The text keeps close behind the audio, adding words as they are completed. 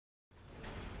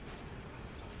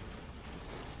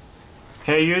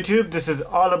Hey YouTube, this is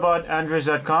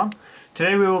AllAboutAndroids.com.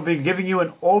 Today we will be giving you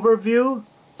an overview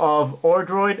of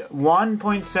OrDroid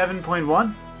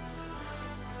 1.7.1.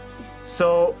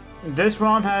 So this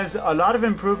ROM has a lot of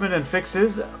improvement and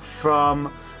fixes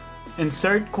from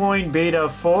InsertCoin Beta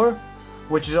 4,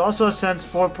 which is also a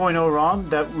Sense 4.0 ROM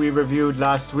that we reviewed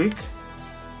last week.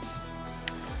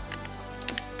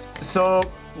 So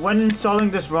when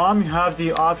installing this ROM, you have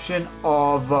the option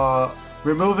of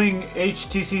removing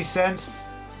HTC Sense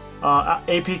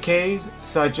APKs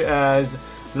such as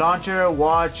launcher,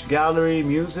 watch, gallery,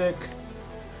 music,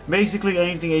 basically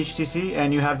anything HTC,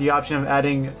 and you have the option of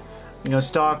adding,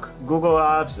 stock Google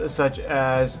apps such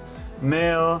as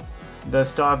Mail, the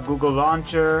stock Google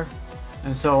launcher,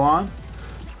 and so on.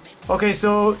 Okay,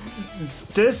 so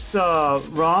this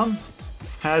ROM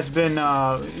has been,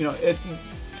 the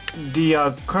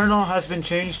kernel has been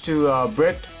changed to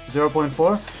Brick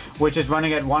 0.4, which is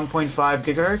running at 1.5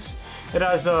 gigahertz. It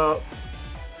has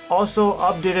also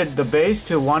updated the base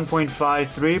to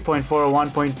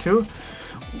 1.53.401.2.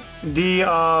 The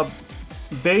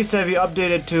base that we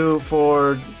updated to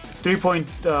for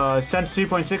Sense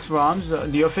 3.6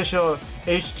 ROMs, the official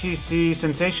HTC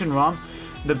Sensation ROM,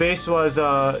 the base was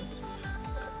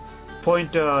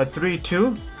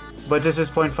 0.32, but this is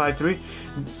 0.53.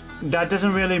 That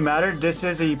doesn't really matter. This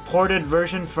is a ported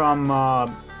version from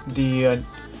the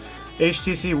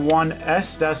HTC One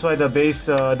S. That's why the base,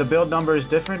 the build number is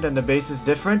different and the base is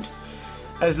different.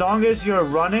 As long as you're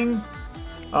running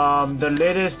the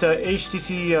latest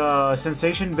HTC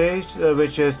Sensation base,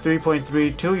 which is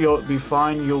 3.32, you'll be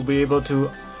fine. You'll be able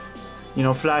to,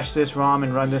 flash this ROM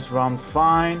and run this ROM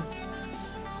fine.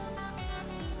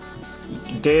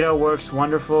 Data works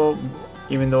wonderful,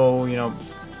 even though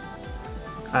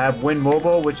I have Win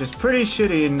Mobile, which is pretty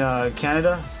shitty in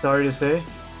Canada, sorry to say.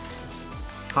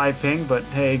 High ping, but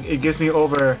hey, it gives me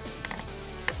over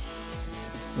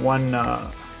 1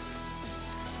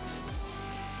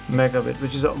 megabit,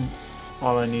 which is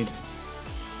all I need.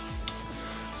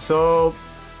 So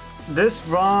this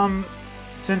ROM,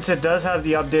 since it does have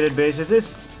the updated bases,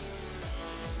 it's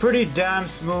pretty damn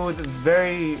smooth,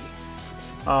 very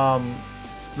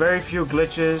few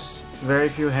glitches, very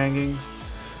few hangings.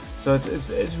 So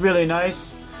it's really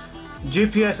nice.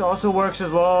 GPS also works as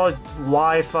well.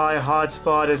 Wi-Fi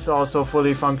hotspot is also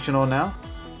fully functional now.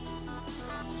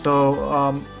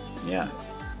 So yeah,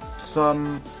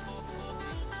 some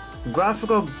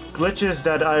graphical glitches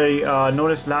that I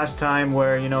noticed last time,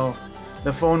 where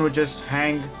the phone would just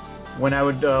hang when I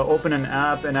would open an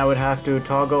app, and I would have to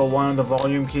toggle one of the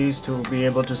volume keys to be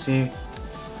able to see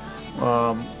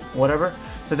whatever.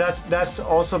 So that's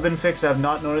also been fixed. I've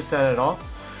not noticed that at all.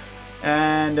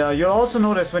 And you'll also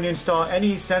notice when you install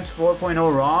any Sense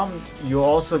 4.0 ROM, you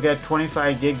also get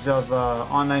 25 gigs of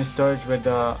online storage with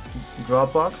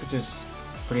Dropbox, which is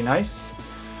pretty nice.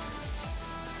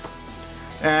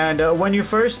 And when you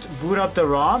first boot up the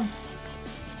ROM,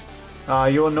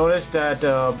 you will notice that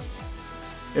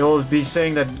it will be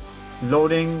saying that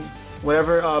loading,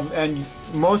 whatever, and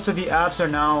most of the apps are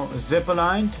now zip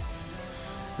aligned.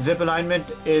 Zip alignment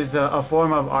is a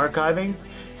form of archiving.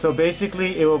 So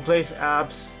basically it will place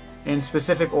apps in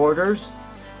specific orders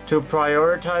to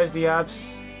prioritize the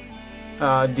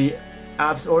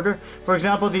apps order. For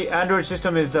example, the Android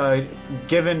system is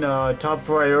given top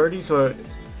priority, so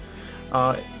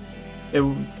it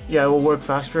will work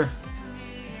faster.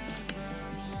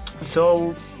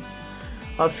 So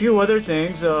a few other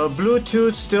things.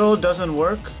 Bluetooth still doesn't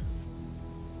work.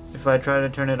 If I try to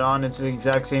turn it on, it's the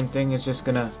exact same thing. It's just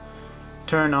gonna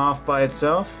turn off by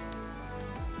itself.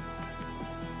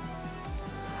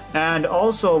 And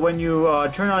also, when you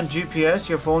turn on GPS,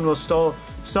 your phone will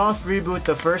soft reboot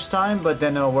the first time, but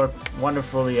then it'll work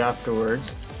wonderfully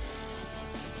afterwards.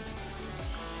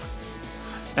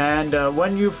 And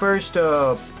when you first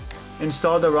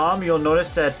install the ROM, you'll notice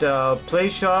that Play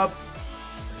Shop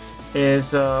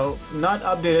is not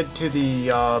updated to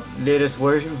the latest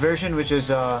version, which is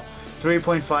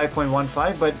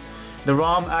 3.5.15, but the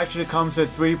ROM actually comes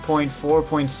with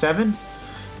 3.4.7.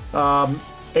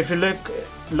 If you look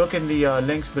in the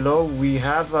links below, we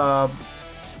have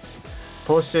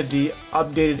posted the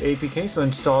updated APK, so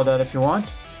install that if you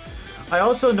want. I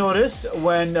also noticed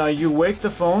when you wake the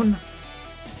phone,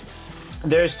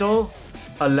 there's still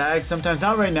a lag sometimes,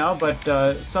 not right now, but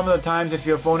some of the times if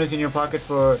your phone is in your pocket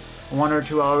for 1 or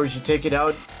 2 hours, you take it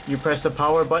out, you press the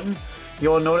power button,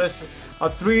 you'll notice a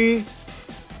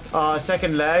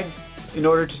 3-second lag in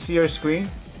order to see your screen.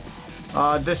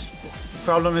 This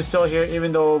problem is still here,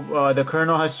 even though the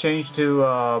kernel has changed to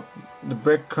the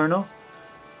Brick kernel.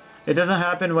 It doesn't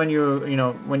happen when you're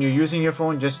using your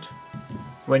phone, just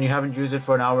when you haven't used it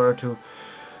for an hour or two.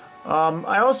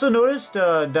 I also noticed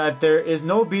that there is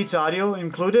no Beats audio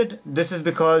included. This is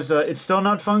because it's still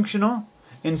not functional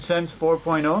in Sense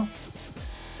 4.0.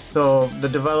 So the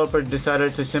developer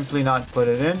decided to simply not put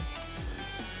it in.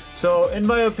 So in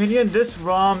my opinion, this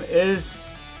ROM is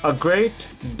a great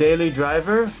daily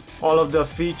driver. All of the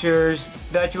features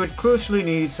that you would crucially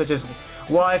need, such as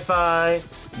Wi-Fi,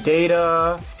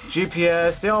 data,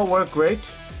 GPS, they all work great.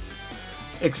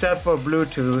 Except for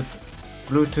Bluetooth.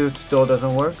 Bluetooth still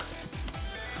doesn't work.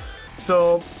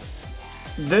 So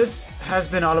this has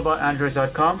been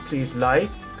AllAboutAndroids.com. Please like,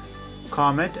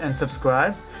 comment, and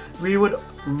subscribe. We would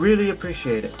really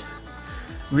appreciate it.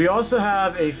 We also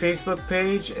have a Facebook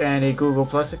page and a Google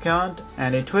Plus account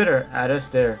and a Twitter. Add us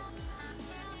there.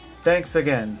 Thanks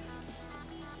again.